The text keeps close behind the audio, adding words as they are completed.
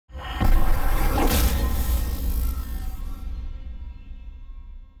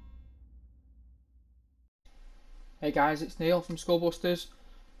Hey guys, it's Neil from Skullbusters,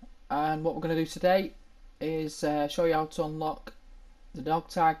 and what we're going to do today is show you how to unlock the dog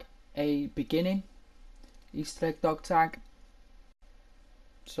tag, a beginning Easter egg dog tag.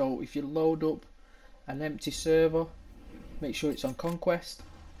 So if you load up an empty server, make sure it's on Conquest.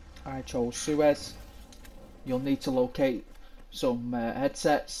 I chose Suez. You'll need to locate some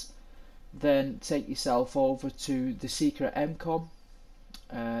headsets, then take yourself over to the secret MCOM.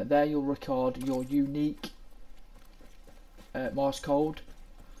 There you'll record your unique Morse code,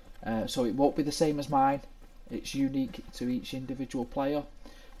 so it won't be the same as mine. It's unique to each individual player.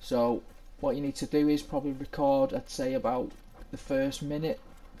 So what you need to do is probably record, I'd say, about the first minute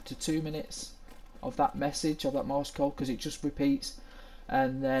to 2 minutes of that message, of that Morse code, because it just repeats,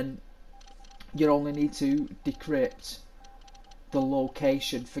 and then you only need to decrypt the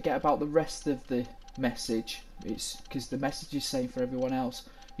location. Forget about the rest of the message, it's because the message is same for everyone else.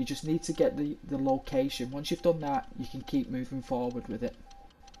 You just need to get the location. Once you've done that, you can keep moving forward with it.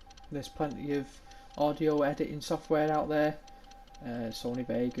 There's plenty of audio editing software out there, Sony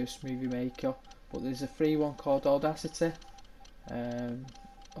Vegas, Movie Maker, but there's a free one called Audacity. A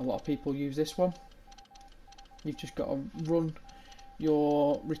lot of people use this one. You've just got to run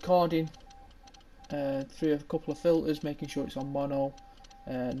your recording through a couple of filters, making sure it's on mono,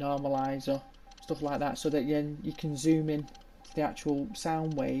 normalizer, stuff like that, so that then you can zoom in to the actual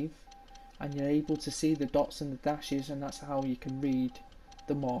sound wave and you're able to see the dots and the dashes, and that's how you can read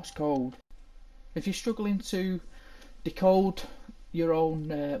the Morse code. If you're struggling to decode your own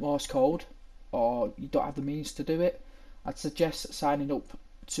Morse code, or you don't have the means to do it, I'd suggest signing up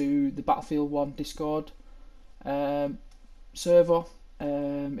to the Battlefield 1 Discord server.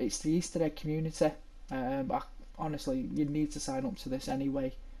 It's the Easter egg community. Honestly, you need to sign up to this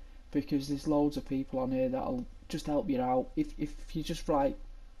anyway, because there's loads of people on here that'll just help you out. If you just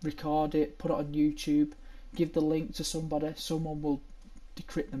record it, put it on YouTube, give the link to somebody, someone will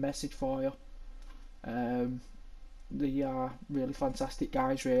decrypt the message for you. They are really fantastic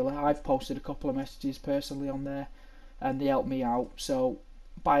guys, really. I've posted a couple of messages personally on there and they help me out, so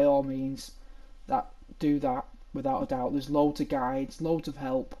by all means do that without a doubt. There's loads of guides, loads of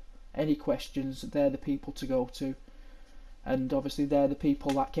help. Any questions, they're the people to go to, and obviously they're the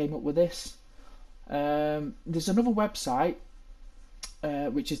people that came up with this. There's another website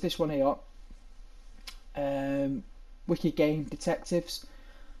which is this one here, Wiki Game Detectives,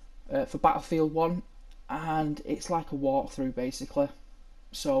 for Battlefield 1, and it's like a walkthrough basically.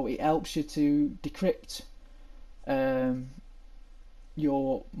 So it helps you to decrypt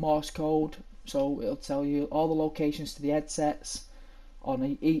your Morse code. So it'll tell you all the locations to the headsets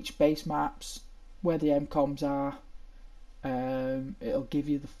on each base maps, where the MCOMs are. It'll give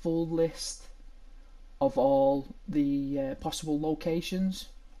you the full list of all the possible locations,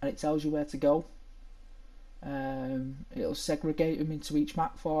 and it tells you where to go. It'll segregate them into each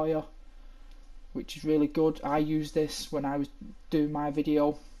map for you, which is really good. I used this when I was doing my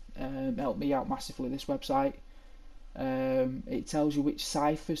video. It helped me out massively, this website. It tells you which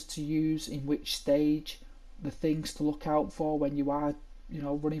ciphers to use in which stage, the things to look out for when you are,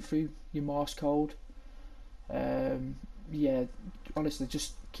 running through your Morse code. Yeah, honestly,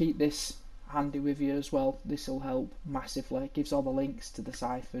 just keep this handy with you as well. This will help massively. It gives all the links to the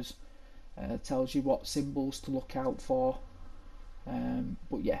ciphers, tells you what symbols to look out for.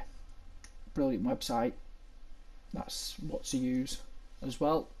 But yeah, brilliant website. That's what to use as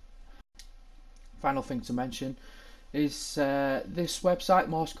well. Final thing to mention is this website,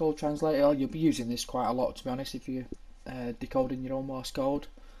 Morse Code Translator. You'll be using this quite a lot, to be honest, if you're decoding your own Morse code.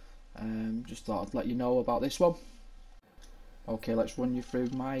 Just thought I'd let you know about this one. Okay, let's run you through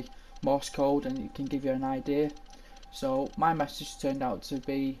my Morse code and it can give you an idea. So my message turned out to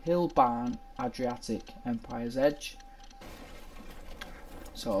be Hill Barn, Adriatic, Empire's Edge.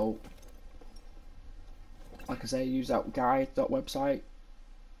 So like I say, use that guide.website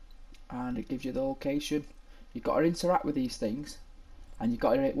and it gives you the location. You've got to interact with these things, and you've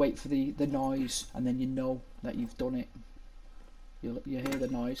got to wait for the noise, and then you know that you've done it. You hear the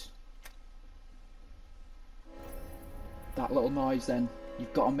noise, that little noise, then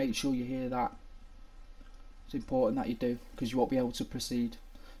you've got to make sure you hear that. It's important that you do, because you won't be able to proceed.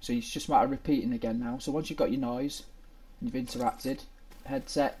 So it's just a matter of repeating again now. So once you've got your noise and you've interacted,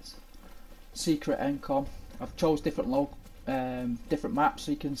 headset, secret MCOM. I've chose different maps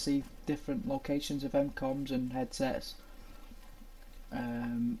so you can see different locations of MCOMs and headsets.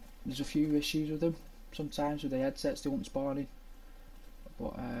 There's a few issues with them sometimes with the headsets, they won't spawning,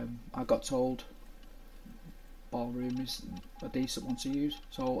 but I got told Ballroom is a decent one to use.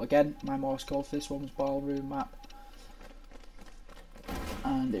 So again, my Morse code for this one was Ballroom map,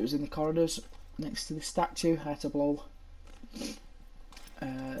 and it was in the corridors. next to the statue, I had to blow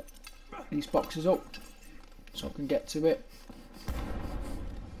these boxes up so I can get to it.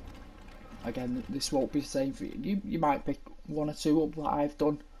 Again, this won't be the same for you. You might pick one or two up that I've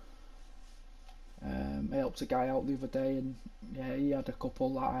done. I helped a guy out the other day, and yeah, he had a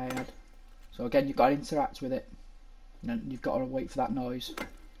couple that I had. So again, you've got to interact with it, and you've got to wait for that noise.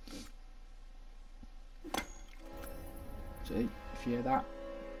 So if you hear that,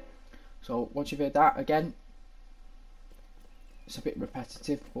 so once you've heard that, again, it's a bit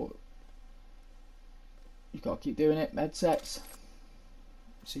repetitive, but you've got to keep doing it. Headsets,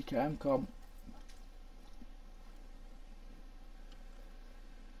 secret MCOM,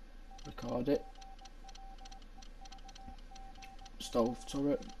 record it. Stove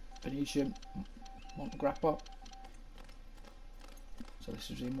turret, Venetian, Monte Grappa. So this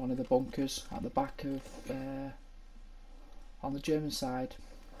was in one of the bunkers at the back of on the German side.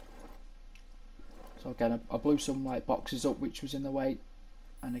 So again, I blew some like boxes up which was in the way,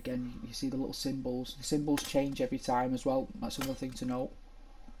 and again you see the little symbols. The symbols change every time as well. That's another thing to note.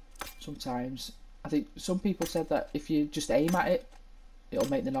 Sometimes I think some people said that if you just aim at it, it'll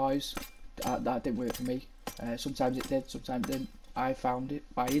make the noise. That didn't work for me. Sometimes it did, sometimes it didn't. I found it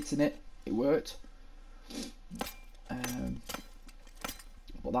by hitting it, it worked.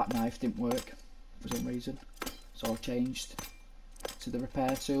 But that knife didn't work for some reason, so I changed to the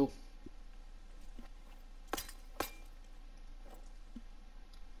repair tool.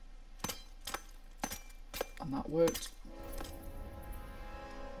 And that worked.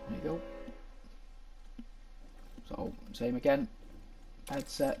 There you go. So same again,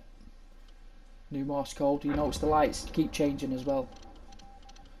 headset, new Morse code. You notice the lights keep changing as well.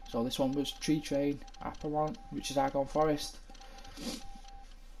 So this one was tree train, ABBEY, which is Argonne Forest.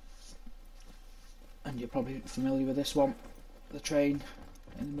 And you're probably familiar with this one, the train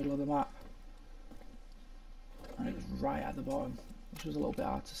in the middle of the map. And it was right at the bottom, which was a little bit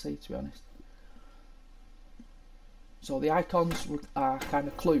hard to see, to be honest. So the icons are kind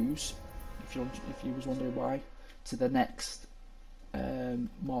of clues, if you was wondering why, to the next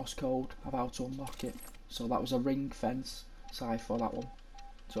Morse code of how to unlock it. So that was a ring fence cipher, that one.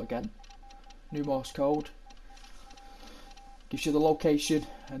 So again, new Morse code, gives you the location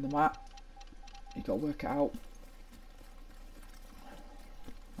and the map. You got to work it out.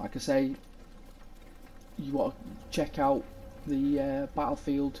 Like I say, you want to check out the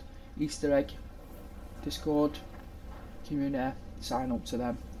Battlefield Easter egg Discord community, sign up to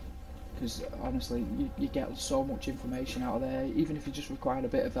them, because honestly you get so much information out of there. Even if you just require a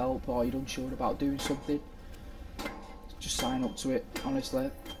bit of help or you're unsure about doing something, just sign up to it, honestly.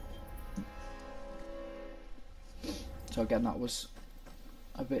 So again, that was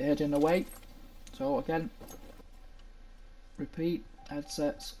a bit hidden away. So again, repeat,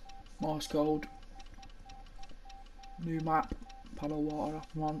 headsets, Morse code, new map, panel water,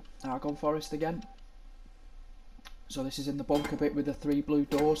 Argonne Forest again. So this is in the bunker bit with the 3 blue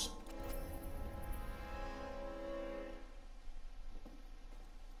doors.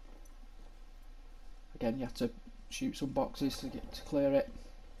 Again, you have to shoot some boxes to clear it.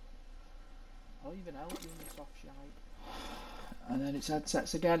 I'll even help you in the soft shite. And then it's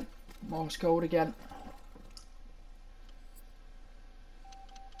headsets again, Morse code again.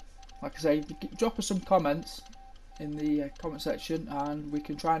 Like I say, drop us some comments in the comment section and we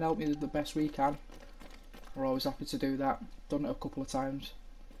can try and help you the best we can. We're always happy to do that. Done it a couple of times.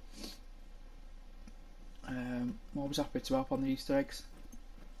 I'm always happy to help on the Easter eggs.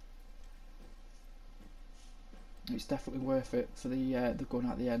 It's definitely worth it for the gun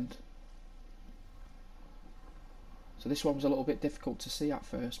at the end. So this one was a little bit difficult to see at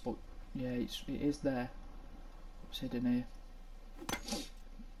first, but yeah, it is there. It's hidden here.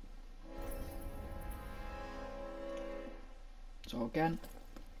 So again,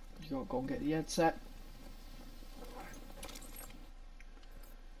 you got to go and get the headset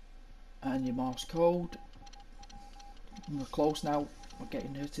and your Morse code. And we're close now. We're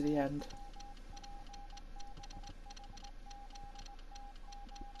getting near to the end.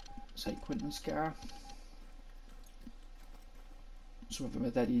 St. Quentin Scar. Some of them are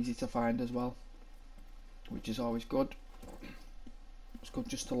dead easy to find as well, which is always good. It's good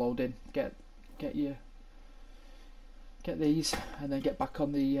just to load in, get these, and then get back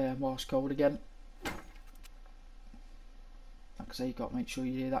on the Morse code again. Like I say, you got to make sure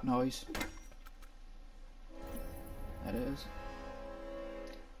you hear that noise. There it is.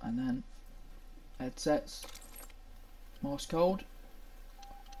 And then headsets, Morse code.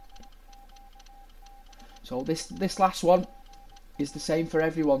 So this last one is the same for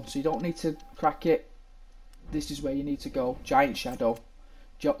everyone, so you don't need to crack it. This is where you need to go. Giant shadow,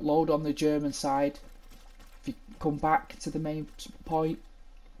 load on the German side. If you come back to the main point,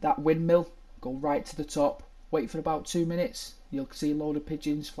 that windmill, go right to the top, wait for about 2 minutes, you'll see a load of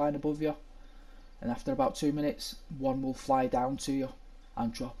pigeons flying above you, and after about 2 minutes one will fly down to you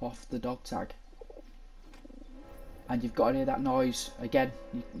and drop off the dog tag. And you've got to hear that noise again.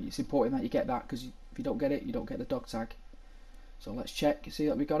 It's important that you get that, because if you don't get it, you don't get the dog tag. So let's check, see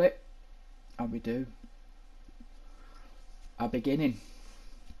that we got it, and we do. Our beginning,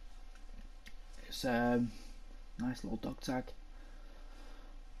 it's nice little dog tag.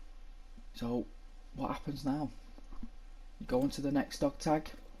 So what happens now? You go into the next dog tag.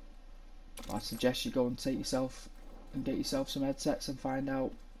 I suggest you go and get yourself some headsets and find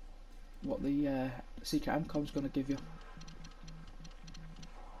out what the secret AMCOM is going to give you.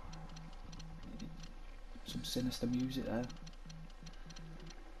 Some sinister music there,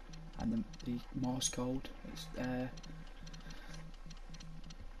 and the Morse code. It's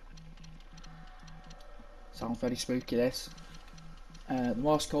sounds very spooky, this. The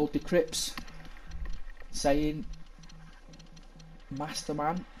Morse code decrypts saying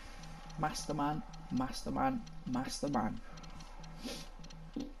masterman, masterman, masterman, masterman.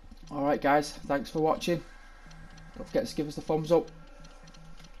 Alright guys, thanks for watching. Don't forget to give us the thumbs up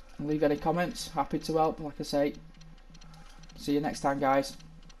and leave any comments. Happy to help, like I say. See you next time guys.